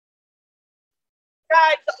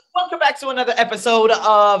Guys, welcome back to another episode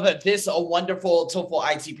of this wonderful TOEFL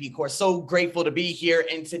ITP course. So grateful to be here,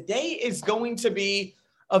 and today is going to be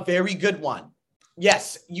a very good one.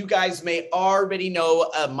 Yes, you guys may already know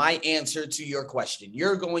my answer to your question.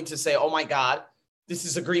 You're going to say, oh my God, this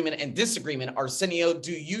is agreement and disagreement. Arsenio,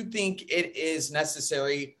 do you think it is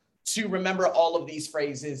necessary to remember all of these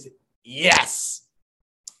phrases? Yes.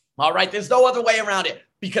 All right, there's no other way around it,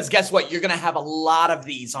 because guess what? You're going to have a lot of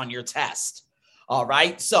these on your test. All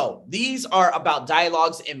right, so these are about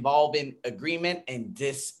dialogues involving agreement and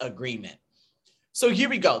disagreement. So here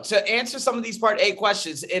we go. To answer some of these part A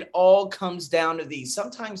questions, it all comes down to these.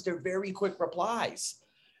 Sometimes they're very quick replies.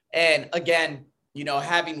 And again, you know,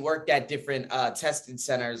 having worked at different testing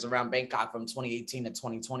centers around Bangkok from 2018 to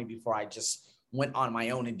 2020 before I just went on my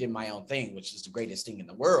own and did my own thing, which is the greatest thing in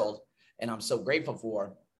the world, and I'm so grateful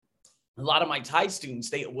for. A lot of my Thai students,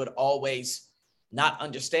 they would always not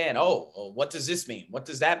understand, what does this mean? What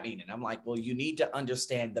does that mean? And I'm like, well, you need to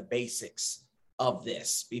understand the basics of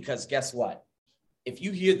this, because guess what? If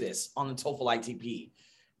you hear this on the TOEFL ITP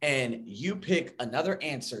and you pick another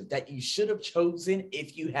answer that you should have chosen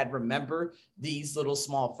if you had remembered these little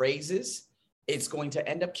small phrases, it's going to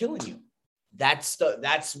end up killing you. That's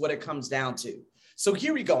what it comes down to. So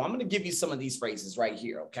here we go. I'm going to give you some of these phrases right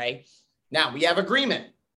here, okay? Now, we have agreement,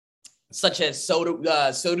 such as so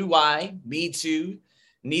do I, me too,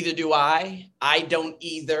 neither do I don't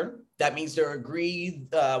either. That means they're agreeing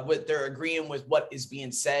with what is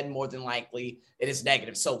being said. More than likely, it is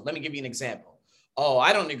negative. So let me give you an example. Oh,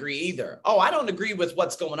 I don't agree either. Oh, I don't agree with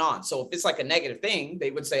what's going on. So if it's like a negative thing,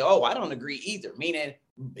 they would say, oh, I don't agree either, meaning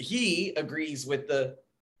he agrees with the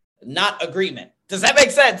not agreement. Does that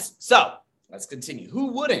make sense? So let's continue. Who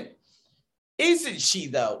wouldn't? Isn't she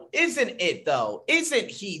though? Isn't it though?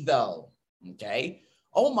 Isn't he though? Okay.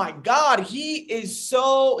 Oh my God, he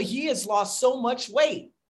has lost so much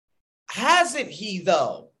weight. Hasn't he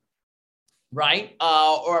though? Right?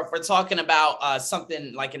 Or if we're talking about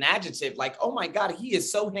something like an adjective, like, oh my God, he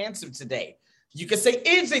is so handsome today. You could say,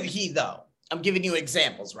 isn't he though? I'm giving you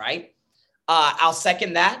examples, right? I'll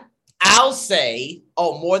second that. I'll say,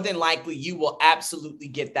 oh, more than likely, you will absolutely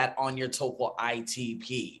get that on your TOEFL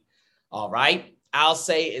ITP. All right. I'll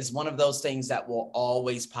say is one of those things that will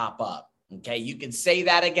always pop up. Okay. You can say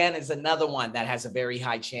that again is another one that has a very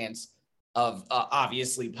high chance of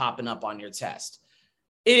obviously popping up on your test.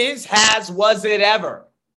 Is, has, was it ever?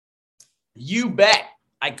 You bet.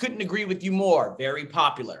 I couldn't agree with you more. Very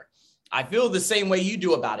popular. I feel the same way you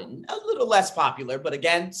do about it. A little less popular, but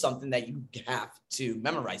again, something that you have to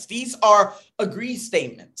memorize. These are agree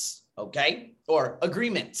statements. Okay. Or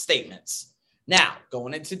agreement statements. Now,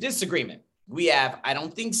 going into disagreement, we have, I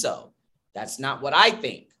don't think so. That's not what I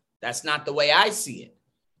think. That's not the way I see it.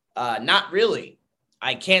 Not really.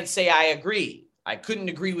 I can't say I agree. I couldn't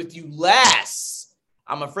agree with you less.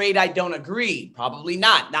 I'm afraid I don't agree. Probably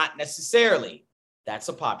not. Not necessarily. That's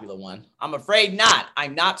a popular one. I'm afraid not.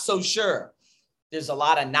 I'm not so sure. There's a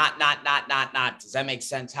lot of not. Does that make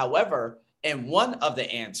sense? However, in one of the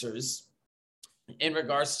answers, in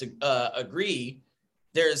regards to agree,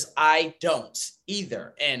 there's I don't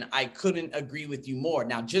either, and I couldn't agree with you more.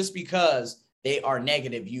 Now, just because they are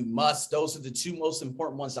negative, those are the two most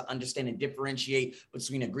important ones to understand and differentiate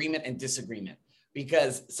between agreement and disagreement.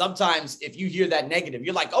 Because sometimes if you hear that negative,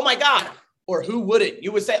 you're like, oh my God, or who wouldn't?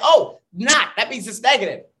 You would say, oh, not, that means it's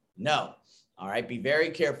negative. No. All right, be very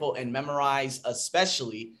careful and memorize,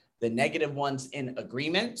 especially the negative ones in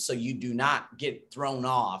agreement, so you do not get thrown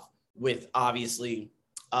off with obviously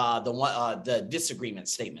the disagreement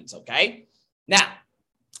statements, okay? Now,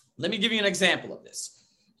 let me give you an example of this.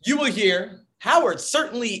 You will hear, Howard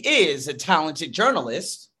certainly is a talented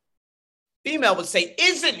journalist. Female would say,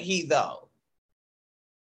 isn't he though?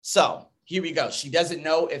 So here we go. She doesn't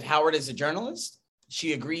know if Howard is a journalist.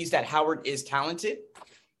 She agrees that Howard is talented.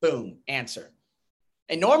 Boom, answer.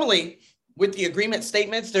 And normally with the agreement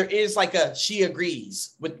statements, there is like she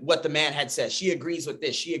agrees with what the man had said. She agrees with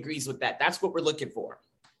this. She agrees with that. That's what we're looking for.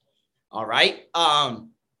 All right.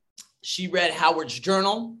 She read Howard's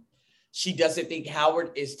journal. She doesn't think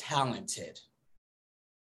Howard is talented.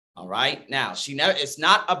 All right. Now, it's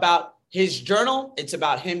not about his journal. It's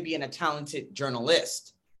about him being a talented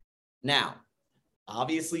journalist. Now,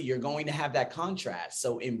 obviously, you're going to have that contrast.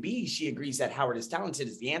 So in B, she agrees that Howard is talented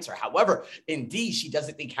is the answer. However, in D, she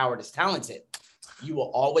doesn't think Howard is talented. You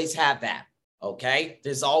will always have that. Okay,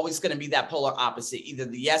 there's always going to be that polar opposite, either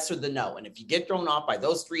the yes or the no. And if you get thrown off by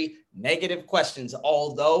those three negative questions,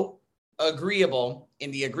 although agreeable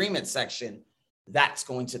in the agreement section, that's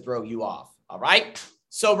going to throw you off. All right.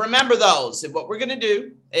 So remember those. And what we're going to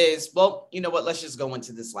do is, well, you know what? Let's just go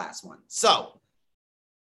into this last one. So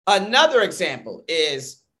Another example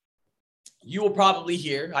is you will probably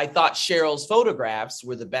hear, I thought Cheryl's photographs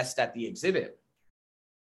were the best at the exhibit.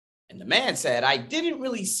 And the man said, I didn't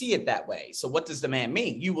really see it that way. So what does the man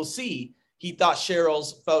mean? You will see he thought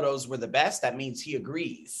Cheryl's photos were the best. That means he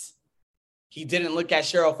agrees. He didn't look at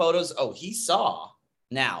Cheryl photos. Oh, he saw.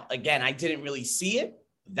 Now, again, I didn't really see it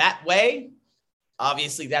that way.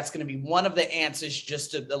 Obviously, that's going to be one of the answers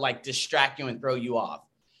just to like distract you and throw you off.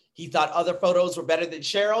 He thought other photos were better than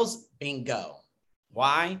Cheryl's. Bingo.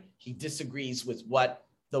 Why? He disagrees with what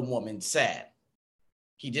the woman said.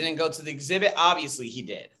 He didn't go to the exhibit. Obviously, he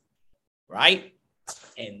did. Right?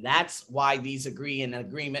 And that's why these agree and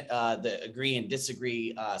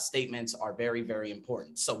disagree statements are very, very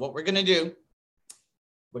important. So what we're going to do,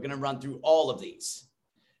 we're going to run through all of these.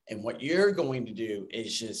 And what you're going to do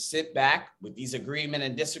is just sit back with these agreement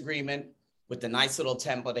and disagreement with the nice little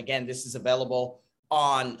template. Again, this is available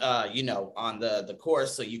on, on the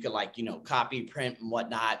course. So you can copy, print and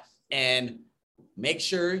whatnot, and make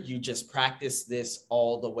sure you just practice this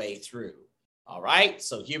all the way through. All right.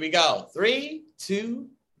 So here we go. 3, 2,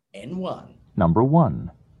 and 1. Number 1.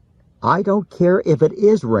 I don't care if it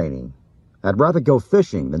is raining. I'd rather go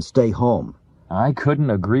fishing than stay home. I couldn't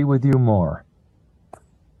agree with you more.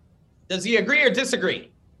 Does he agree or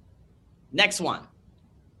disagree? Next one.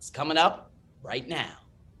 It's coming up right now.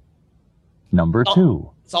 Number 2.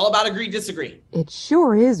 It's all about agree, disagree. It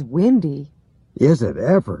sure is windy. Is it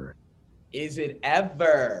ever? Is it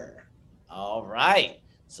ever? All right.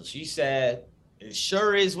 So she said, it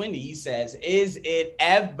sure is windy. He says, is it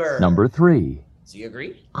ever? Number 3. Do you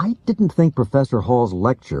agree? I didn't think Professor Hall's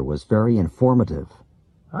lecture was very informative.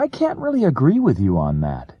 I can't really agree with you on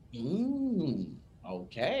that.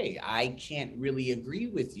 Okay. I can't really agree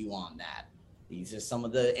with you on that. These are some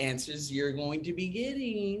of the answers you're going to be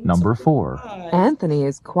getting. Number 4. Anthony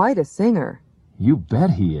is quite a singer. You bet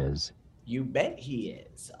he is. You bet he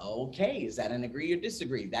is. Okay. Is that an agree or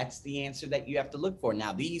disagree? That's the answer that you have to look for.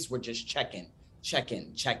 Now, these were just checking.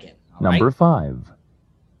 Number 5.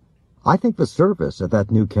 I think the service at that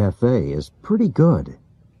new cafe is pretty good.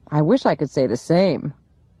 I wish I could say the same.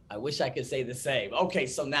 I wish I could say the same. Okay,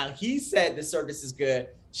 so now he said the service is good.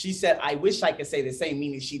 She said, I wish I could say the same,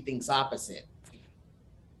 meaning she thinks opposite.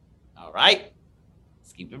 All right.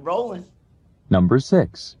 Let's keep it rolling. Number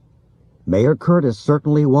 6. Mayor Curtis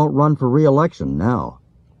certainly won't run for re-election now.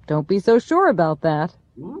 Don't be so sure about that.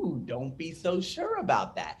 Ooh, don't be so sure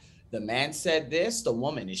about that. The man said this. The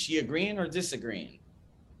woman, is she agreeing or disagreeing?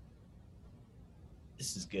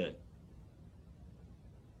 This is good.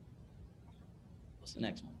 What's the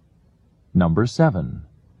next one? Number 7.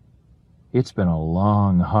 It's been a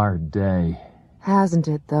long, hard day. Hasn't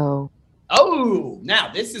it, though? Oh, now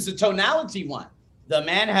this is a tonality one. The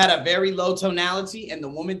man had a very low tonality and the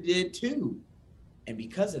woman did too. And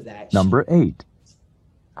because of that... Number 8.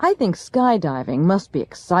 I think skydiving must be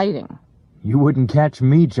exciting. You wouldn't catch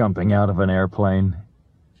me jumping out of an airplane.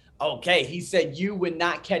 Okay, he said you would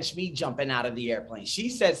not catch me jumping out of the airplane. She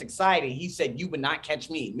says exciting. He said you would not catch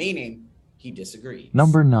me, meaning he disagrees.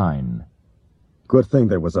 Number 9. Good thing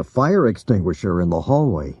there was a fire extinguisher in the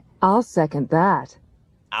hallway. I'll second that.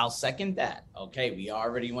 I'll second that. Okay, we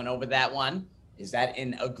already went over that one. Is that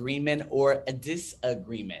an agreement or a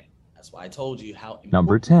disagreement? That's why I told you how important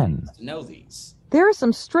Number 10. it is to know these. There are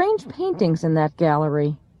some strange paintings in that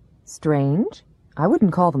gallery. Strange? I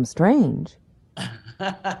wouldn't call them strange.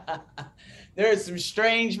 There are some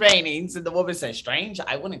strange paintings, and the woman says, strange?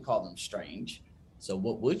 I wouldn't call them strange. So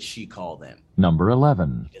what would she call them? Number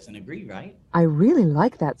 11. She doesn't agree, right? I really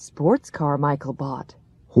like that sports car Michael bought.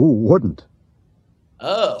 Who wouldn't?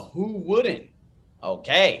 Oh, who wouldn't?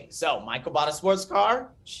 Okay, so Michael bought a sports car.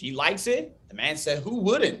 She likes it. The man said, who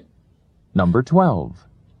wouldn't? Number 12.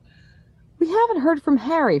 We haven't heard from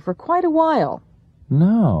Harry for quite a while.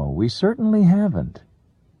 No, we certainly haven't.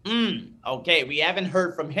 Okay, we haven't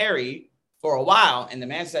heard from Harry for a while. And the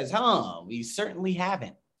man says, we certainly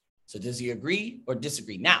haven't. So does he agree or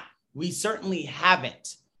disagree? Now, we certainly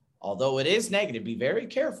haven't. Although it is negative, be very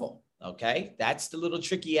careful. Okay, that's the little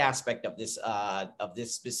tricky aspect of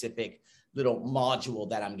this specific little module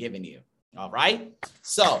that I'm giving you. All right.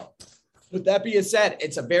 So with that being said,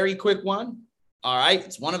 it's a very quick one. All right.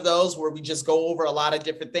 It's one of those where we just go over a lot of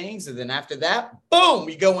different things. And then after that, boom,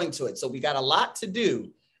 we go into it. So we got a lot to do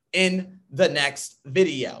in the next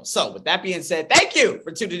video. So with that being said, thank you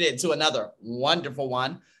for tuning in to another wonderful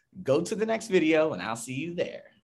one. Go to the next video and I'll see you there.